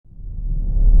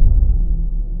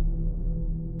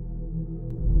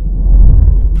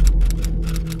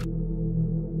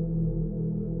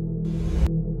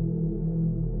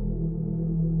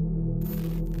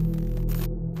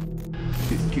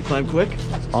climb quick?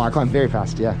 Oh, I climb very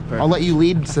fast, yeah. Perfect. I'll let you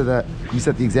lead so that you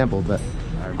set the example, but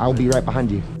I'll be right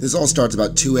behind you. This all starts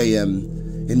about 2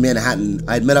 a.m. in Manhattan.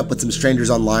 I had met up with some strangers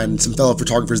online, some fellow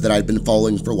photographers that I had been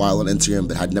following for a while on Instagram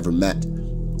but had never met.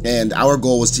 And our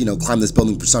goal was to, climb this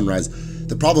building for sunrise.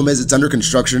 The problem is it's under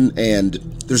construction and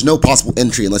there's no possible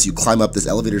entry unless you climb up this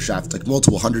elevator shaft like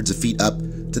multiple hundreds of feet up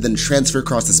to then transfer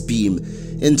across this beam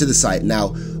into the site.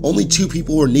 Now, only 2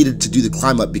 people were needed to do the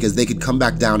climb up because they could come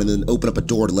back down and then open up a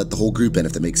door to let the whole group in,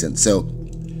 if that makes sense. So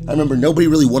I remember nobody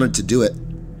really wanted to do it.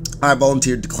 I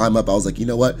volunteered to climb up. I was like, you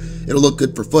know what? It'll look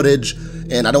good for footage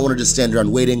and I don't want to just stand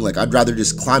around waiting. Like, I'd rather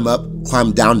just climb up,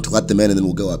 climb down to let them in, and then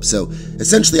we'll go up. So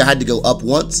essentially I had to go up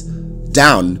once,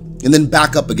 down, and then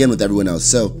back up again with everyone else.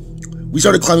 So we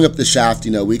started climbing up the shaft.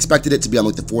 We expected it to be on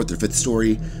like the 4th or 5th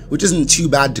story, which isn't too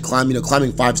bad to climb.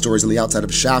 Climbing 5 stories on the outside of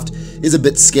a shaft is a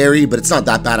bit scary, but it's not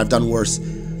that bad. I've done worse.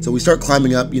 So we start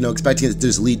climbing up, expecting it to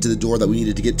just lead to the door that we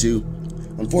needed to get to.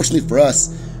 Unfortunately for us,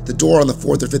 the door on the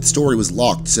 4th or 5th story was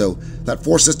locked, so that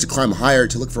forced us to climb higher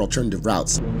to look for alternative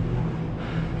routes.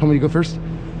 Want me to go first?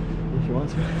 If you want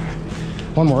to.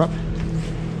 One more up.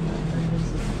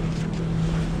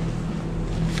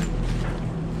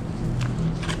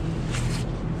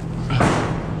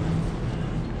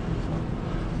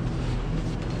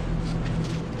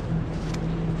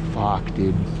 Fuck,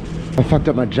 dude. I fucked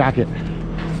up my jacket.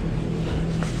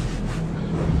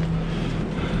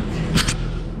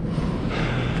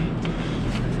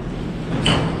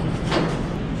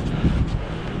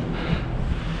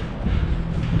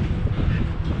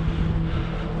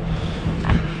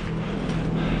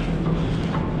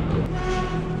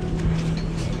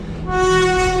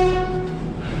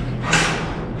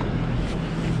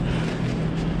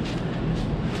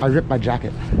 I ripped my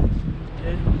jacket.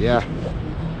 Yeah.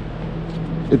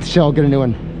 It's chill, get a new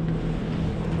one.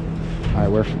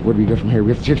 Alright, where do we go from here?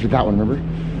 We have to change with that one, remember?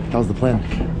 That was the plan.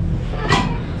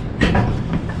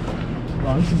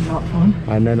 Wow, this is not fun.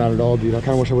 I know, not at all, dude. I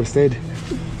kinda wish I would've stayed.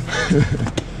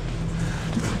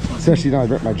 Especially now I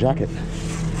ripped my jacket.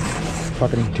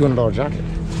 Fucking $200 jacket.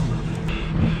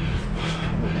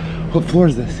 What floor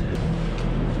is this?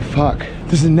 Fuck.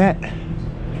 There's a net.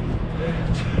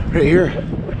 Right here.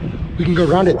 We can go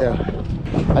around it though.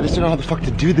 I just don't know how the fuck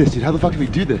to do this, dude. How the fuck do we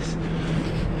do this?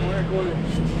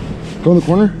 Go in the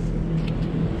corner?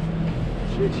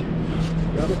 Shoot.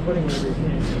 Grab the footing wherever you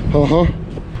can.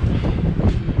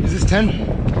 Uh-huh. Is this 10?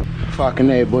 Fucking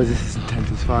A, boys. This is intense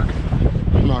as fuck.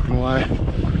 I'm not gonna lie.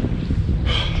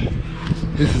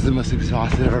 This is the most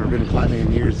exhausted I've ever been climbing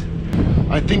in years.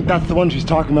 I think that's the one she's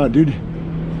talking about, dude.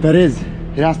 That is.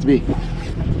 It has to be.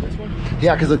 This one?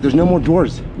 Yeah, because look, there's no more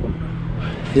doors.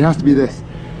 It has to be this.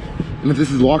 And if this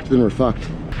is locked, then we're fucked.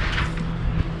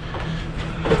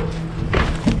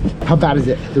 How bad is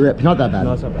it? The rip? Not that bad.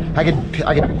 No, it's not bad. I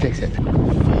could fix it.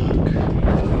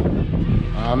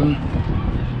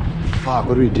 Fuck,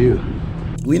 what do we do?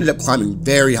 We ended up climbing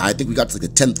very high. I think we got to like the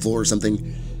 10th floor or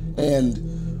something.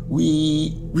 And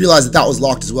we realized that that was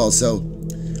locked as well. So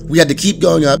we had to keep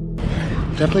going up.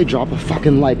 Definitely drop a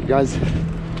fucking like, guys.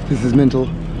 This is mental.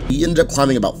 We ended up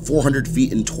climbing about 400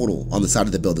 feet in total on the side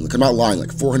of the building. Like, I'm not lying,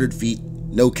 like 400 feet,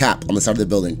 no cap on the side of the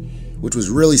building, which was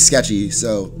really sketchy.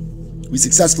 So we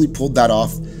successfully pulled that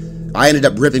off. I ended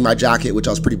up ripping my jacket, which I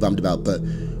was pretty bummed about, but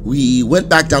we went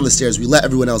back down the stairs. We let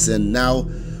everyone else in. Now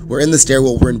we're in the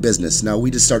stairwell, we're in business. Now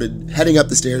we just started heading up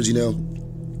the stairs, On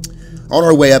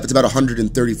our way up, it's about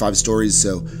 135 stories,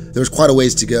 so there's quite a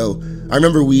ways to go. I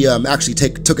remember we actually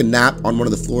took a nap on one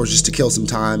of the floors just to kill some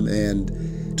time and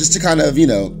just to kind of,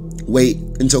 wait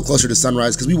until closer to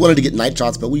sunrise, because we wanted to get night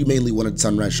shots, but we mainly wanted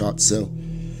sunrise shots. So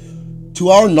to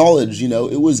our knowledge,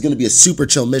 it was going to be a super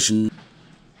chill mission.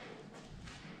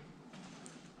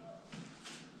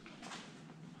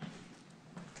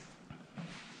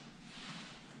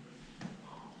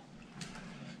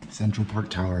 Central Park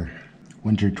Tower,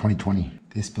 winter 2020.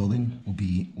 This building will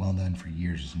be well known for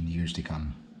years and years to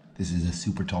come. This is a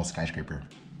super tall skyscraper,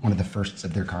 one of the first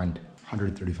of their kind.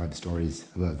 135 stories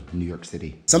above New York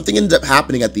City. Something ended up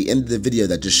happening at the end of the video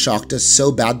that just shocked us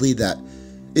so badly that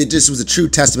it just was a true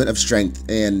testament of strength,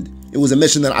 and it was a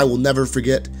mission that I will never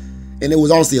forget, and it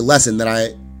was honestly a lesson that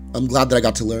I'm glad that I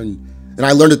got to learn, and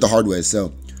I learned it the hard way.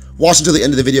 So watch until the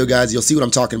end of the video, guys. You'll see what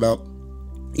I'm talking about.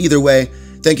 Either way,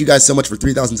 thank you guys so much for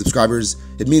 3,000 subscribers.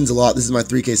 It means a lot. This is my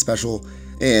 3K special,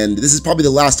 and this is probably the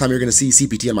last time you're going to see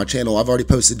CPT on my channel. I've already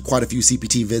posted quite a few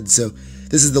CPT vids, so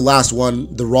this is the last one,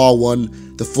 the raw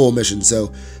one, the full mission.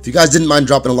 So if you guys didn't mind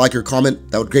dropping a like or comment,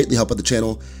 that would greatly help out the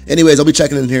channel. Anyways, I'll be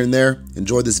checking in here and there.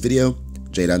 Enjoy this video.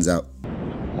 Jaydan's out.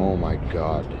 Oh my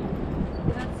god.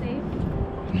 Is that safe?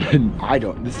 I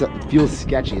don't. This feels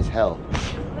sketchy as hell.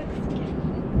 Look,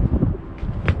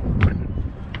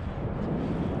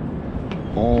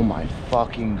 Oh my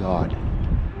fucking God.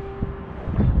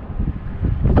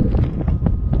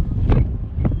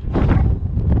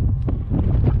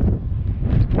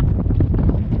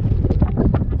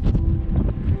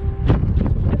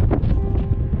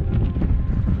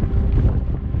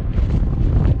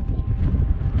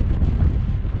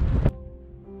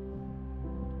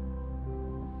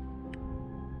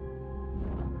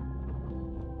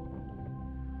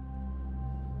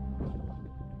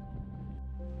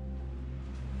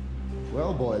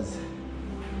 Well, boys,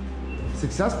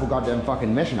 successful goddamn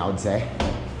fucking mission, I would say.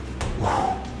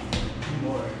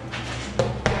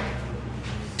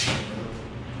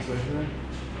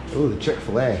 Ooh, the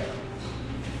Chick-fil-A.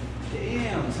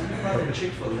 Damn, someone brought a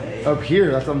Chick-fil-A. Up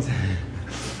here, that's what I'm saying.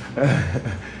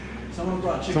 Someone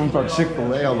brought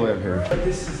Chick-fil-A all the way up here. But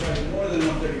this is like more than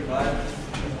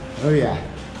 135. Oh yeah.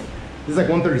 This is like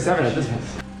 137 at this point.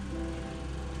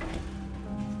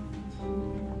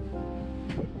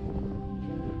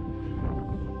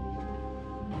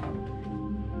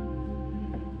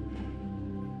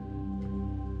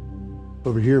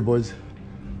 Over here, boys.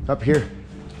 Up here.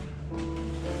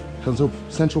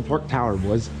 Central Park Tower,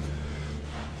 boys.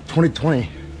 2020.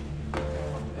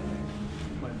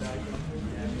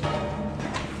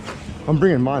 I'm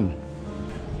bringing mine.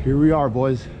 Here we are,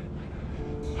 boys.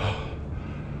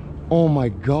 Oh my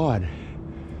God.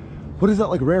 What is that,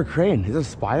 like rare crane? Is that a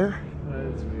spire?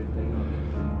 That's a weird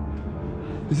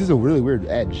thing. This is a really weird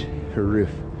edge for a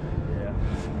roof. Yeah.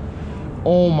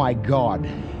 Oh my God.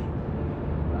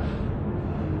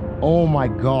 Oh my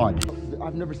God.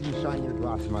 I've never seen shinier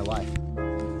glass in my life.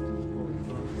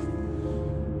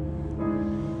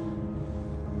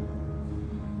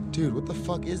 Dude, what the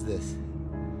fuck is this?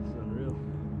 It's unreal.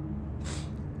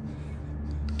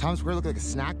 Times Square looked like a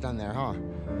snack down there, huh?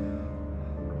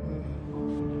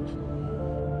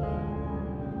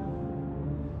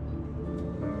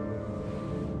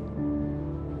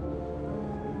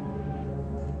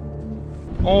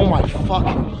 Oh my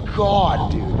fucking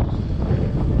God, dude.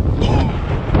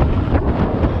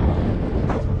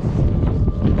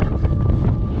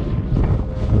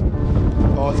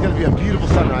 Oh, it's gonna be a beautiful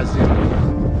sunrise, dude.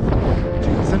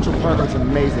 Dude, Central Park looks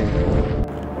amazing.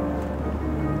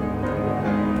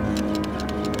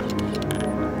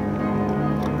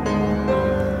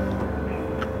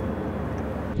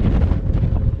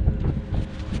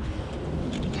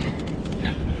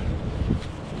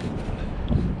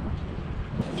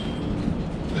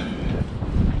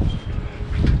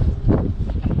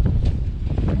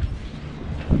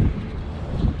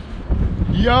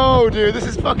 Yo, dude, this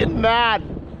is fucking mad.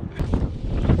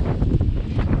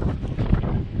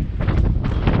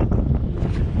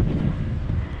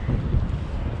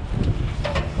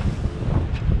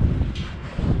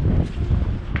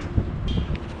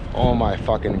 Oh my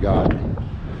fucking God.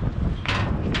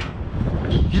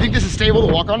 You think this is stable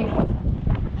to walk on?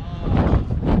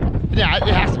 Yeah, it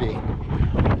has to be.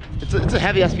 It's a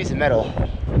heavy ass piece of metal.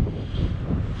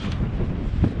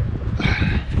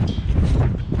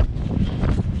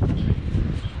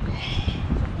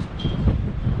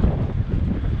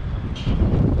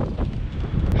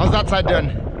 How's that side doing?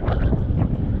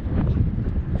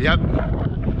 Yep.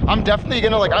 I'm definitely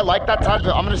gonna I like that side,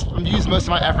 but I'm gonna use most of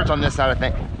my efforts on this side, I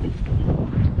think.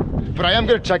 But I am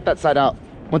gonna check that side out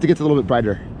once it gets a little bit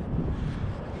brighter.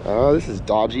 Oh, this is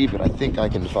dodgy, but I think I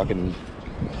can fucking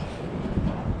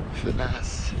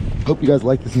finesse. Hope you guys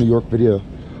like this New York video.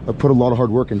 I put a lot of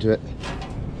hard work into it.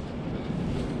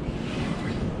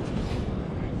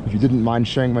 If you didn't mind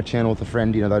sharing my channel with a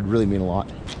friend, you know, that'd really mean a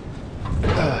lot.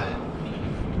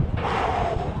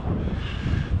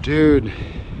 Dude,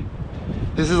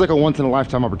 this is like a once in a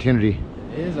lifetime opportunity.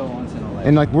 It is a once in a lifetime.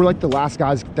 And like, we're like the last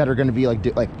guys that are gonna be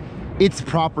like, it's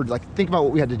proper. Like, think about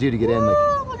what we had to do to get in.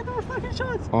 Like, look at those fucking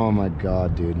shots. Oh my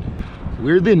God, dude.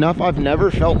 Weirdly enough, I've never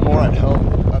felt more at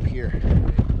home up here.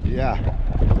 Yeah.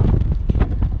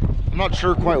 I'm not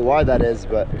sure quite why that is,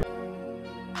 but.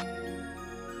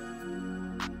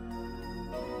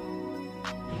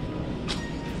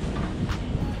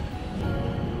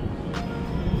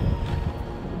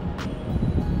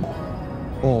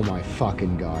 Oh my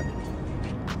fucking God.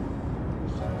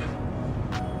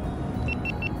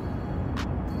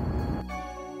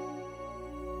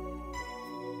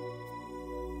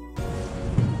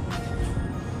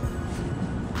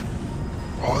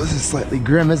 Oh, this is slightly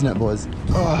grim, isn't it, boys?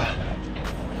 Ugh.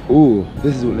 Ooh,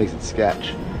 this is what makes it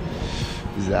sketch.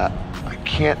 Is that I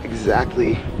can't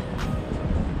exactly.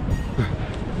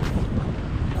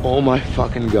 Oh my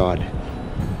fucking God.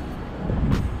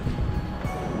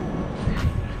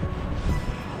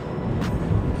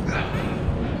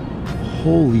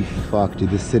 Holy fuck,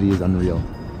 dude, this city is unreal.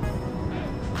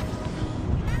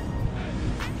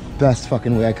 best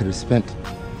fucking way I could have spent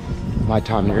my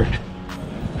time here.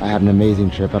 I had an amazing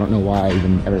trip. I don't know why I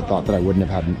even ever thought that I wouldn't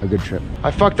have had a good trip.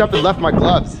 I fucked up and left my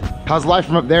gloves. How's life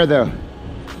from up there though?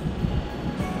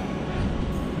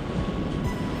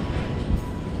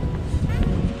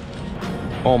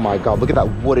 Oh my God, look at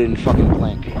that wooden fucking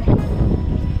plank.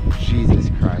 Jesus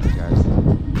Christ, guys.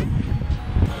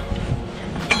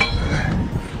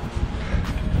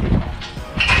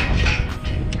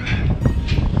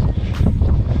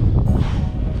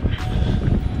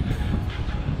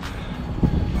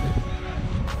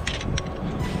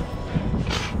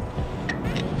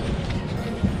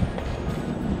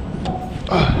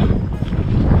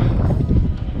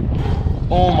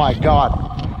 Oh my God.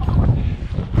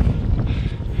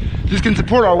 This can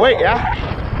support our weight, yeah?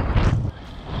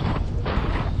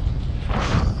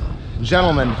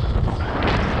 Gentlemen,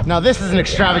 now this is an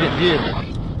extravagant view.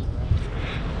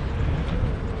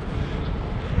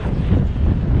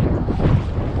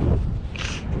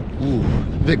 Ooh,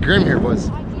 a bit grim here, boys.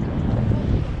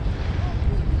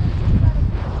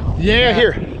 Yeah,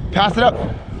 here, pass it up.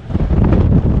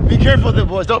 Be careful with it,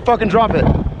 boys, don't fucking drop it.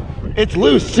 It's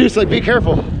loose too, so like, be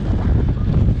careful.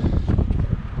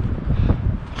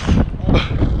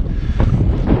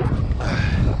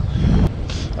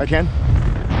 I can.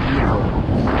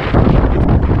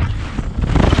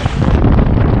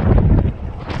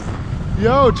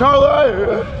 Yo,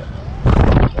 Charlie!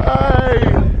 Hey!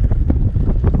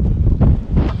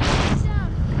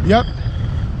 Yep.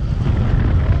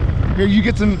 Here, you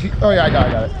get some. Oh yeah, I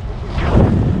got it.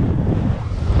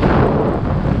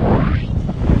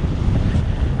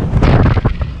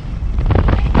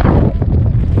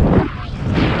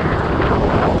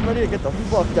 I'm ready to get the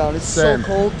fuck down. It's Same. so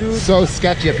cold, dude. So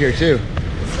sketchy up here too.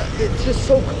 It's just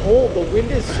so cold. The wind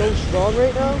is so strong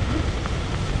right now.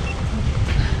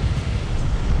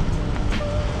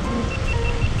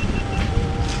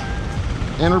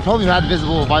 And we're probably not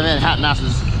visible by Manhattan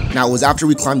masses. Now, it was after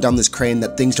we climbed down this crane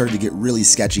that things started to get really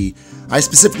sketchy. I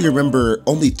specifically remember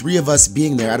only 3 of us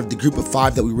being there out of the group of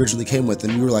 5 that we originally came with,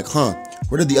 and we were like, huh,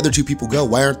 where did the other 2 people go?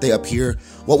 Why aren't they up here?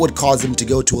 What would cause them to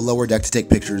go to a lower deck to take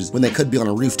pictures when they could be on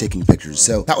a roof taking pictures?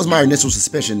 So that was my initial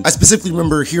suspicion. I specifically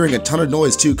remember hearing a ton of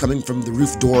noise too coming from the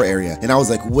roof door area, and I was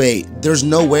like, wait, there's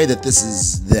no way that this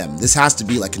is them. This has to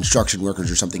be like construction workers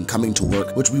or something coming to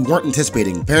work, which we weren't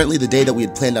anticipating. Apparently the day that we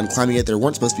had planned on climbing it, there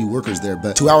weren't supposed to be workers there,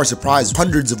 but to our surprise,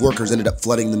 hundreds of workers ended up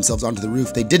flooding themselves onto the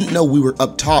roof. They didn't know we were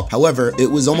up top. However, it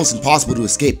was almost impossible to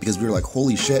escape because we were like,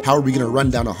 holy shit, how are we gonna run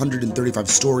down 135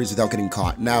 stories without getting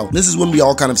caught? Now, this is when we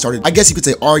all kind of started, I guess you could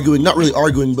say arguing, not really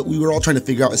arguing, but we were all trying to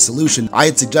figure out a solution. I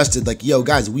had suggested like, yo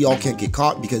guys, we all can't get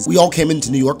caught because we all came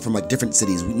into New York from like different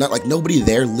cities. Not like nobody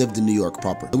there lived in New York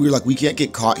proper. So we were like, we can't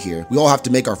get caught here. We all have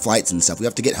to make our flights and stuff. We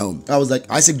have to get home. I was like,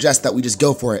 I suggest that we just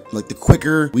go for it. Like the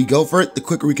quicker we go for it, the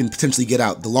quicker we can potentially get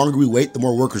out. The longer we wait, the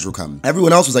more workers will come.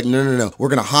 Everyone else was like, no, we're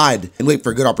gonna hide and wait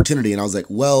for a good opportunity. And I was like,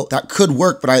 well, that could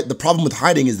work, but the problem with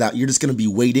hiding is that you're just gonna be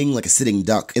waiting like a sitting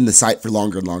duck in the site for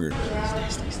longer and longer.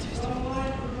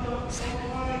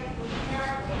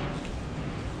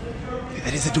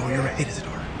 That is a door, you're right, it is a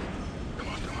door. Come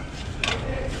on.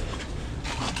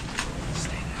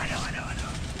 Stay there. I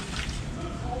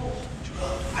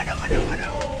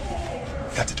know.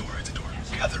 That's a door, it's a door.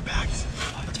 We got their bags.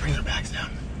 Let's bring their bags down.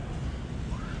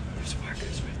 There's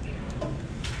markers right there.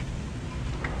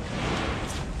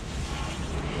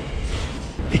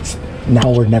 It's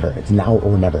now or never. It's now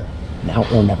or never. Now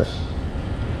or never.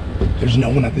 There's no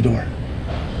one at the door.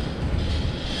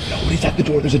 Nobody's at the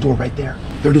door. There's a door right there.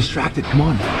 They're distracted. Come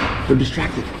on. They're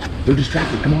distracted.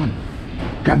 Come on.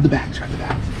 Grab the bags.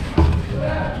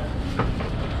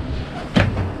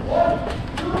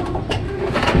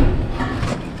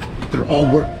 They're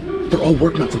all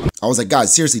working on something. I was like,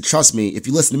 guys, seriously, trust me. If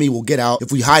you listen to me, we'll get out.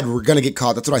 If we hide, we're gonna get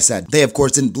caught. That's what I said. They, of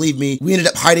course, didn't believe me. We ended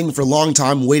up hiding for a long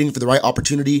time, waiting for the right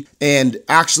opportunity. And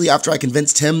actually, after I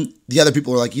convinced him, the other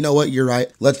people were like, you know what, you're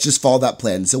right. Let's just follow that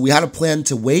plan. So we had a plan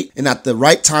to wait, and at the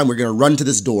right time, we're gonna run to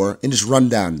this door and just run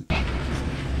down.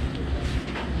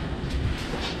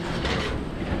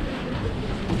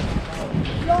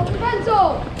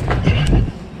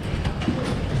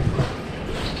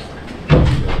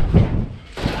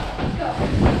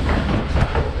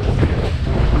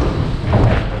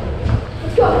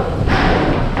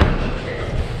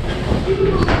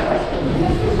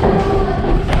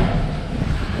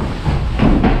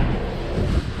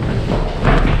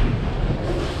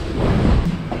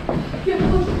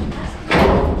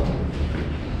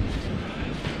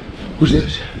 Who's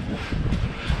this?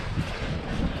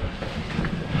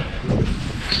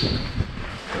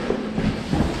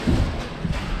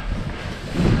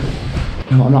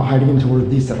 No, I'm not hiding into where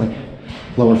these set like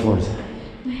lower floors.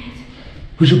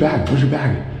 Where's your bag? Where's your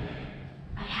bag?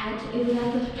 I had to. It was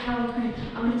at the tower crane.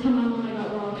 I'm gonna tell my mom I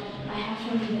got robbed. I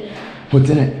have to leave it. What's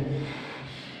in it?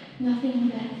 Nothing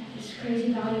that is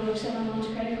crazy value except my mom's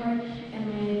credit card and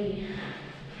my ID.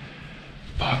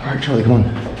 Fuck, all right, Charlie, come on.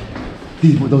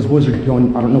 Those boys are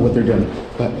going, I don't know what they're doing,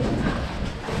 but.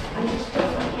 I just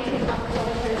can't get off the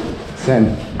water.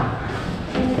 Send.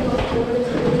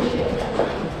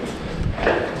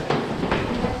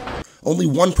 Only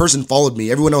one person followed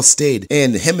me, everyone else stayed,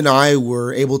 and him and I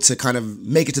were able to kind of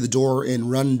make it to the door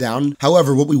and run down.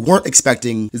 However, what we weren't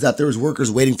expecting is that there was workers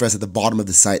waiting for us at the bottom of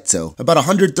the site. So about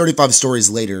 135 stories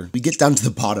later, we get down to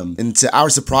the bottom, and to our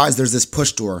surprise, there's this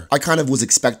push door. I kind of was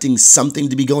expecting something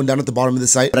to be going down at the bottom of the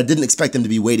site, but I didn't expect them to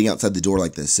be waiting outside the door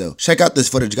like this. So check out this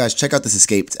footage, guys. Check out this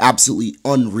escape. It's absolutely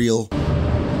unreal.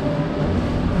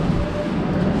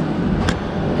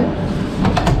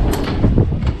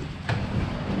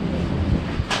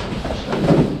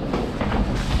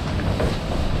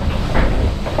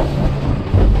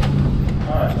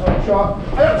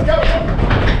 Let's go!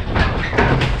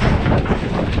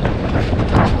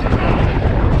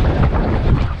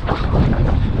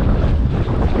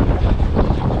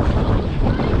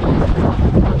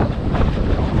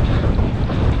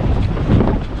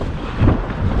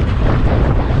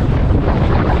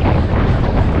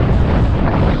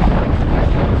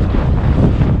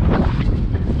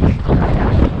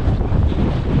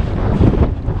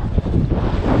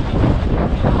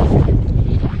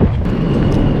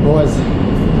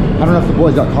 I don't know if the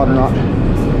boys got caught or not.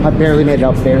 I barely made it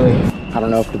out, barely. I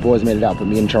don't know if the boys made it out, but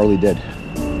me and Charlie did.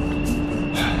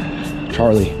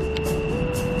 Charlie.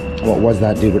 What was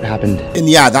that, dude? What happened? And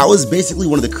yeah, that was basically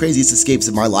one of the craziest escapes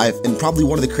of my life and probably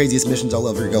one of the craziest missions I'll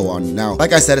ever go on. Now,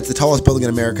 like I said, it's the tallest building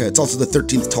in America. It's also the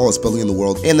 13th tallest building in the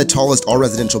world and the tallest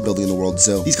all-residential building in the world.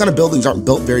 So these kind of buildings aren't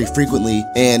built very frequently,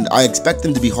 and I expect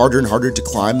them to be harder and harder to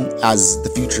climb as the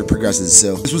future progresses.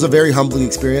 So this was a very humbling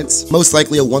experience, most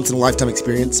likely a once-in-a-lifetime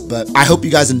experience, but I hope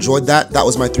you guys enjoyed that. That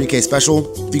was my 3K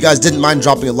special. If you guys didn't mind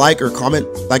dropping a like or a comment,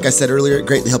 like I said earlier, it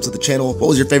greatly helps with the channel. What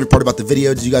was your favorite part about the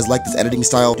video? Did you guys like this editing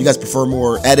style? Do you guys prefer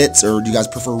more edits, or do you guys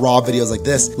prefer raw videos like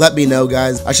this? Let me know,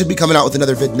 guys. I should be coming out with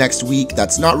another vid next week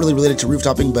that's not really related to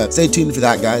rooftopping, but stay tuned for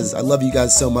that, guys. I love you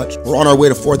guys so much. We're on our way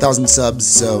to 4,000 subs,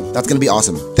 so that's gonna be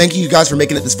awesome. Thank you guys for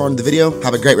making it this far into the video.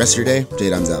 Have a great rest of your day.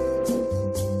 J-Dime's out.